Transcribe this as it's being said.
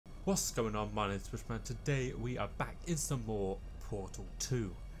What's going on? My name is BushMan. Today we are back in some more Portal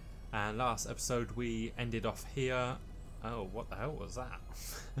 2. And last episode we ended off here. Oh, what the hell was that?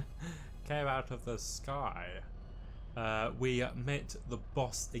 Came out of the sky. We met the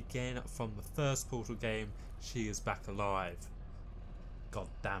boss again from the first Portal game. She is back alive. God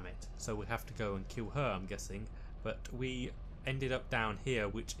damn it. So we have to go and kill her, I'm guessing. But we ended up down here,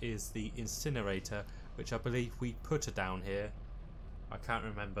 which is the incinerator, which I believe we put her down here. I can't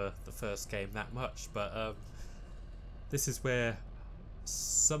remember the first game that much, but this is where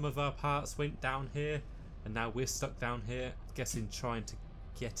some of our parts went down here, and now we're stuck down here, guessing trying to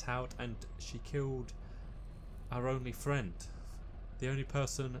get out, and she killed our only friend. The only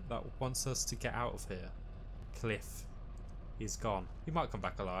person that wants us to get out of here. Cliff. He's gone. He might come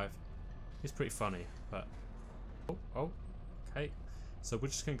back alive. He's pretty funny, but... Oh, okay. So we're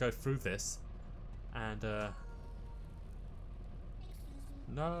just going to go through this, and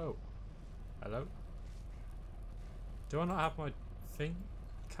no! Hello? Do I not have my thing?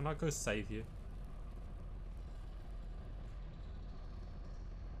 Can I go save you?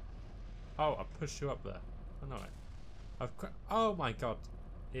 Oh, I pushed you up there. Oh no. Oh my god!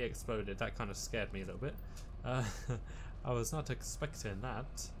 He exploded. That kind of scared me a little bit. I was not expecting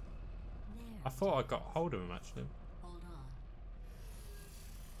that. I thought I got hold of him actually. Hold on.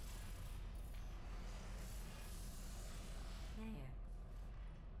 There.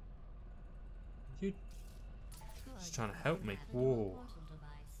 You just trying to help me. Whoa.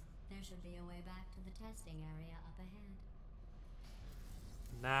 There should be a way back to the testing area up ahead.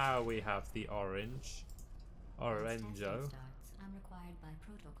 Now we have the orange. Orango. Starts, I'm required by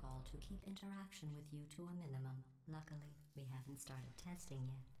protocol to keep interaction with you to a minimum. Luckily, we haven't started testing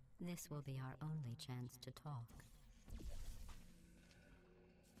yet. This will be our only chance to talk.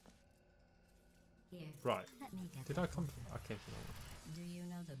 Here, Right. let me get Did I come from? I came from that. Do you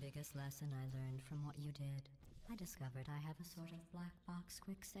know the biggest lesson I learned from what you did? I discovered I have a sort of black box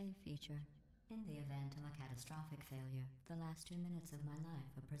quick save feature. In the event of a catastrophic failure, the last 2 minutes of my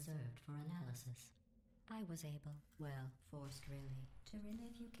life are preserved for analysis. I was able, well, forced really, to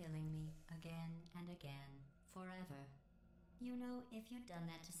relive you killing me again and again, forever. You know, if you'd done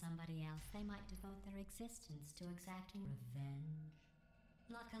that to somebody else, they might devote their existence to exacting revenge.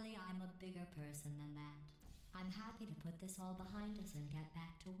 Luckily, I'm a bigger person than that. I'm happy to put this all behind us and get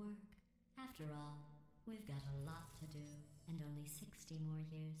back to work. After all, we've got a lot to do, and only 60 more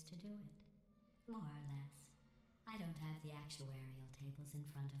years to do it. More or less. I don't have the actuarial tables in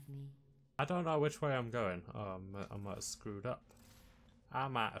front of me. I don't know which way I'm going. Oh, I might have screwed up. I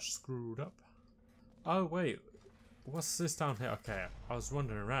might have screwed up. Oh wait, what's this down here? Okay, I was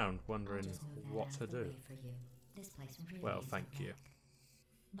wandering around wondering what to do. For you. This place really Well, thank you.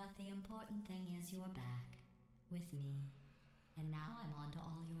 But the important thing is you're back with me, and now I'm on to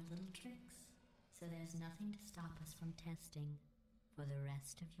all your little tricks. So there's nothing to stop us from testing for the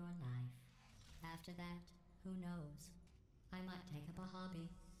rest of your life. After that, who knows? I might take up a hobby.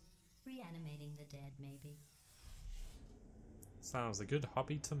 Reanimating the dead, maybe. Sounds a good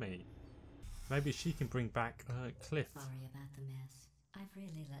hobby to me. Maybe she can bring back Cliff. Sorry about the mess. I've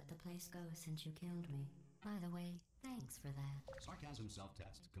really let the place go since you killed me. By the way, thanks for that. Sarcasm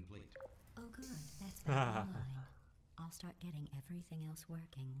self-test complete. Oh good, that's back online. I'll start getting everything else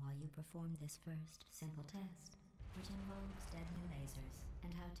working while you perform this first simple test, which involves deadly lasers,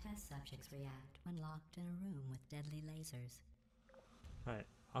 and how test subjects react when locked in a room with deadly lasers. Right,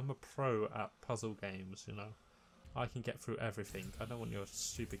 I'm a pro at puzzle games, you know. I can get through everything. I don't want your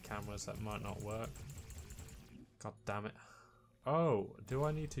stupid cameras that might not work. God damn it. Oh, do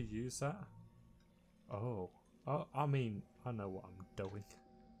I need to use that? Oh, I mean, I know what I'm doing.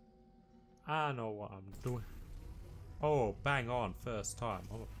 I know what I'm doing. Oh, bang on, first time.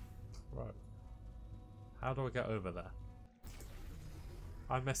 I'm a pro. How do I get over there?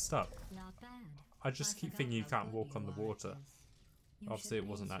 I messed up. Not bad. I just keep thinking you can't walk on the water. Obviously it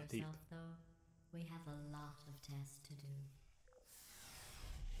wasn't that deep. Though. We have a lot of tests to do.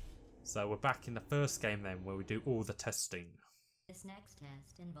 So we're back in the first game then, where we do all the testing. This next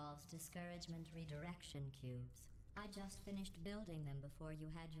test involves discouragement redirection cubes. I just finished building them before you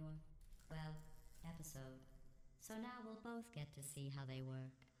had your, well, episode. So now we'll both get to see how they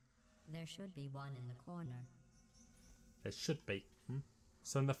work. There should be one in the corner. There should be.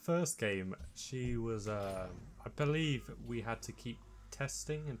 So in the first game, she was, I believe we had to keep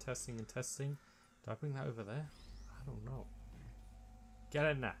testing and testing and testing. Did I bring that over there? I don't know. Get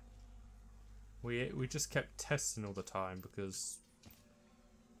in there. We just kept testing all the time because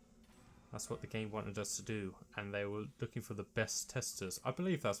that's what the game wanted us to do, and they were looking for the best testers. I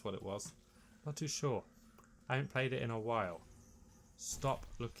believe that's what it was. Not too sure. I haven't played it in a while. Stop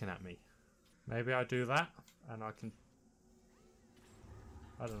looking at me. Maybe I do that and I can...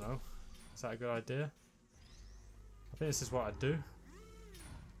 I don't know. Is that a good idea? I think this is what I do.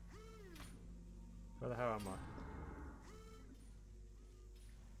 Where the hell am I?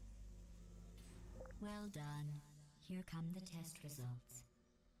 Well done. Here come the test results.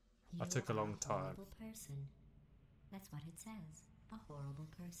 I took a long You are time. horrible person. That's what it says. A horrible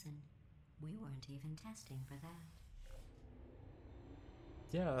person. We weren't even testing for that.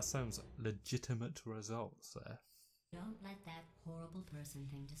 Yeah, that sounds legitimate results there. Don't let that horrible person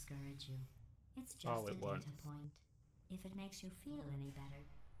thing discourage you. It's just Oh, a it won't. data point. If it makes you feel any better,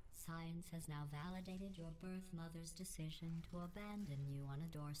 science has now validated your birth mother's decision to abandon you on a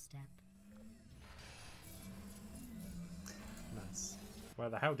doorstep. Nice. Where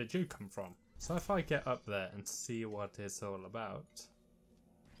the hell did you come from? So if I get up there and see what it's all about...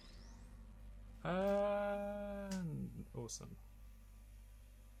 awesome.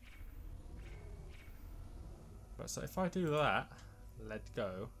 Right, so if I do that, let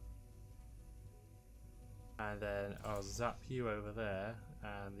go, and then I'll zap you over there,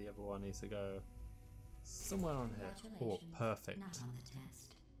 and the other one needs to go somewhere on here. Oh, Congratulations. perfect. Not on the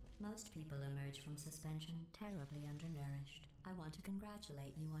test. Most people emerge from suspension terribly undernourished. I want to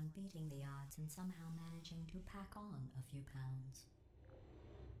congratulate you on beating the odds and somehow managing to pack on a few pounds.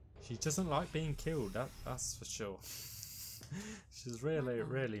 She doesn't like being killed, that's for sure. She's really,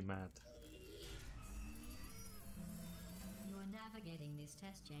 really mad. You're navigating these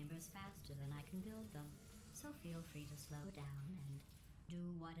test chambers faster than I can build them, so feel free to slow down and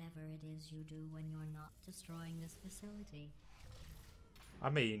do whatever it is you do when you're not destroying this facility. I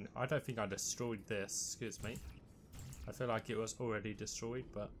mean, I don't think I destroyed this, excuse me. I feel like it was already destroyed,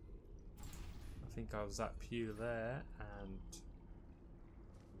 but I think I'll zap you there, and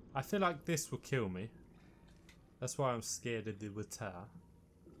I feel like this will kill me. That's why I'm scared of the water.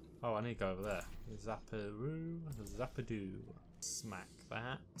 Oh, I need to go over there. Zapparoo, zappadoo. Smack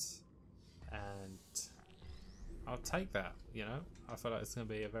that. And I'll take that, you know. I feel like it's going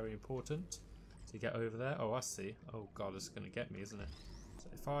to be very important to get over there. Oh, I see. Oh god, it's going to get me, isn't it? So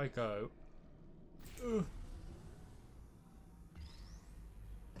if I go...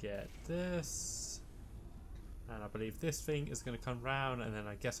 get this. And I believe this thing is going to come round, and then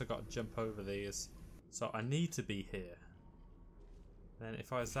I guess I got to jump over these. So I need to be here. Then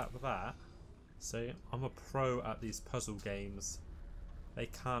if I zap that, see, I'm a pro at these puzzle games. They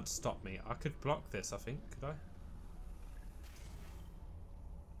can't stop me. I could block this, I think, could I?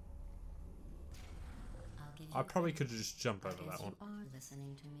 I probably could just jump over that one. You are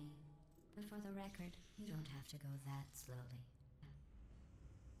listening to me, but for the record, you don't have to go that slowly.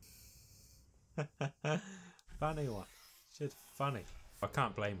 Funny one. She's funny. I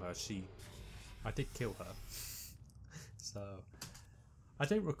can't blame her. I did kill her. So I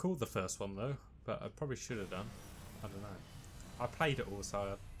didn't record the first one though, but I probably should have done. I don't know. I played it all, so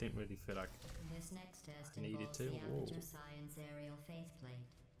I didn't really feel like This next test I needed involves to. the Whoa. Amateur Science Aerial Faceplate.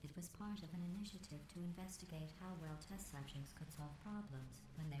 It was part of an initiative to investigate how well test subjects could solve problems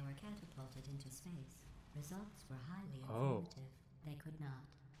when they were catapulted into space. Results were highly Oh. informative. They could not.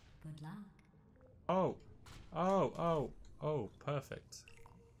 Good luck. Oh, perfect.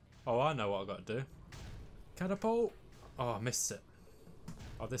 Oh, I know what I've got to do. Catapult! Oh, I missed it.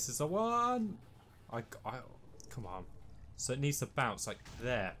 Oh, this is the one! Come on. So it needs to bounce like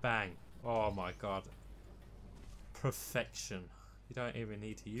there, bang. Oh my god. Perfection. You don't even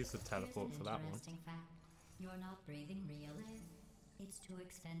need to use the teleport for that one. Here's an interesting fact. You're not breathing real air. It's too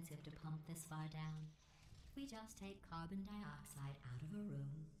expensive to pump this far down. We just take carbon dioxide out of a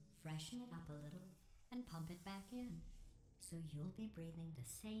room, freshen it up a little, and pump it back in. So you'll be breathing the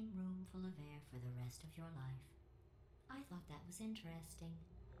same room full of air for the rest of your life. I thought that was interesting.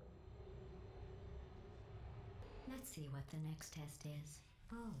 Let's see what the next test is.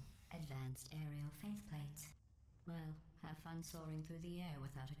 Oh, advanced aerial faceplates. Well, have fun soaring through the air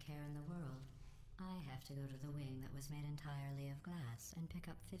without a care in the world. I have to go to the wing that was made entirely of glass and pick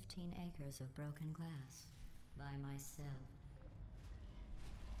up 15 acres of broken glass. By myself.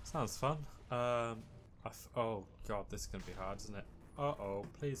 Sounds fun. Oh god, this is going to be hard, isn't it? Uh-oh,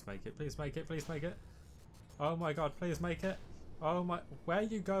 please make it, please make it, please make it. Oh my god, please make it. Oh my, where are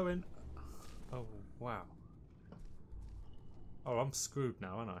you going? Oh, wow. Oh, I'm screwed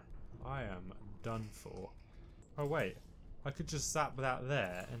now, aren't I? I am done for. Oh wait, I could just zap that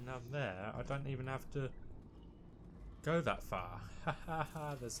there, and now there, I don't even have to go that far. Ha ha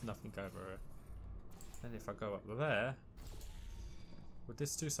ha, there's nothing over here. And if I go up there, would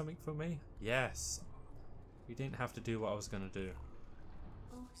this do something for me? Yes. You didn't have to do what I was going to do.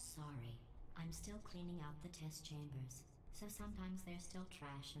 Oh, sorry. I'm still cleaning out the test chambers. So sometimes there's still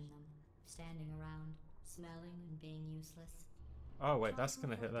trash in them, standing around, smelling and being useless. Oh wait, Try that's to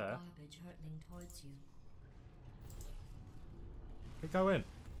gonna hit avoid the there. garbage hurtling towards you. It go in.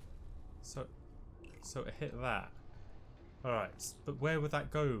 So it hit that. Alright, but where would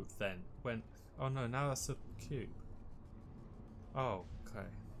that go then? When? Oh no, now that's a cube. Oh, okay.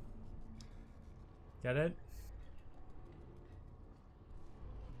 Get it?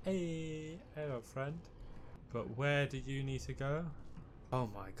 Hey, hello friend. But where do you need to go? Oh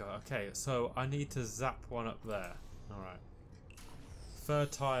my god, okay, so I need to zap one up there. Alright.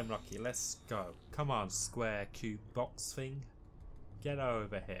 Third time lucky, let's go. Come on, square cube box thing. Get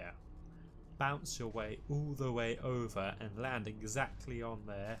over here. Bounce your way all the way over and land exactly on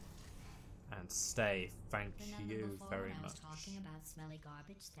there. And stay. Thank you very I much. was talking about smelly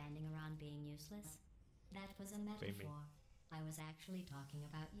garbage standing around being useless? That was a metaphor. I was actually talking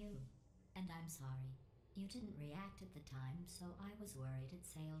about you. And I'm sorry. You didn't react at the time, so I was worried it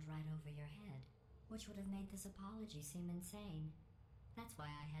sailed right over your head, which would have made this apology seem insane. That's why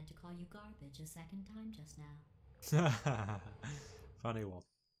I had to call you garbage a second time just now. Funny one.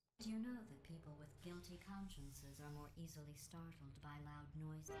 Do you know that people with guilty consciences are more easily startled by loud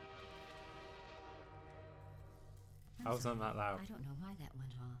noises? I wasn't that loud. I don't know why that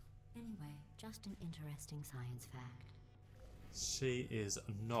went off. Anyway, just an interesting science fact. She is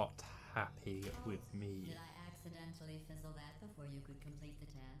not happy with me. Did I accidentally fizzle that before you could complete the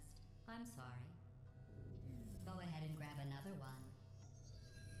test? I'm sorry. Go ahead and grab another one.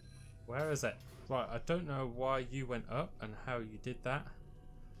 Where is it? Right, I don't know why you went up and how you did that.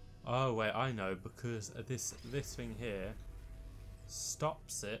 Oh wait, I know, because this thing here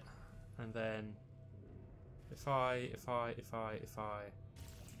stops it, and then if I oh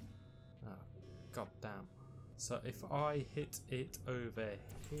god damn. So if I hit it over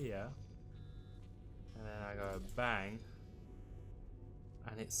here and then I go bang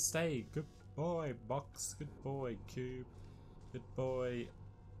and it stayed. Good boy box, good boy cube, good boy.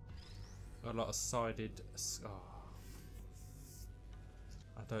 A lot of sided. Oh.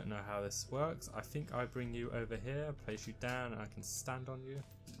 I don't know how this works. I think I bring you over here, place you down, and I can stand on you.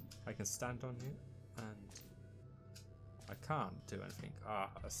 I can stand on you, and I can't do anything. Ah,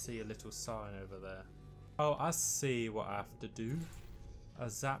 I see a little sign over there. Oh, I see what I have to do. I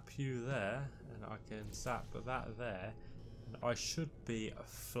zap you there, and I can zap that there, and I should be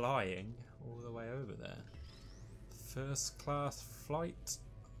flying all the way over there. First class flight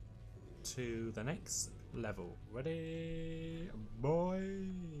to the next level. Ready, boy?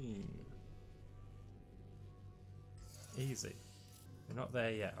 Easy. We're not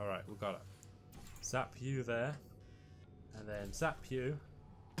there yet. Alright, we got it. Zap you there, and then zap you,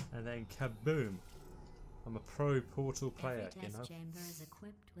 and then kaboom. I'm a pro Portal player, Every you know. test chamber is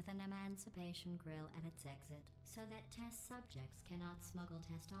equipped with an emancipation grill at its exit, so that test subjects cannot smuggle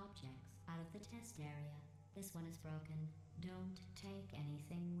test objects out of the test area. This one is broken. Don't take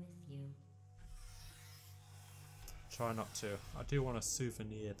anything with you. Try not to. I do want a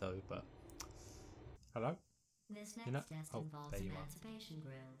souvenir though, but... Hello? This next You know- test oh, involves there you are. emancipation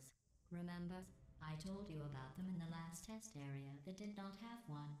grills. Remember, I told you about them in the last test area that did not have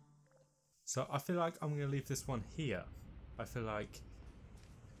one. So I feel like I'm going to leave this one here. I feel like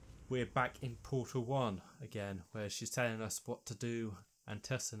we're back in Portal 1 again, where she's telling us what to do and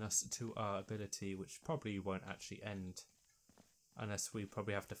testing us to our ability, which probably won't actually end unless we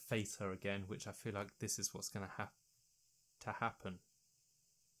probably have to face her again, which I feel like this is what's going to happen.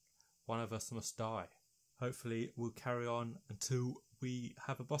 One of us must die. Hopefully we'll carry on until we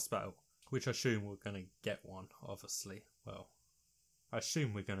have a boss battle, which I assume we're going to get one, obviously. Well, I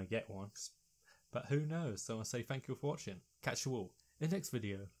assume we're going to get one, but who knows? So I'll say thank you for watching. Catch you all in the next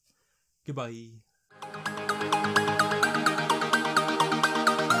video. Goodbye.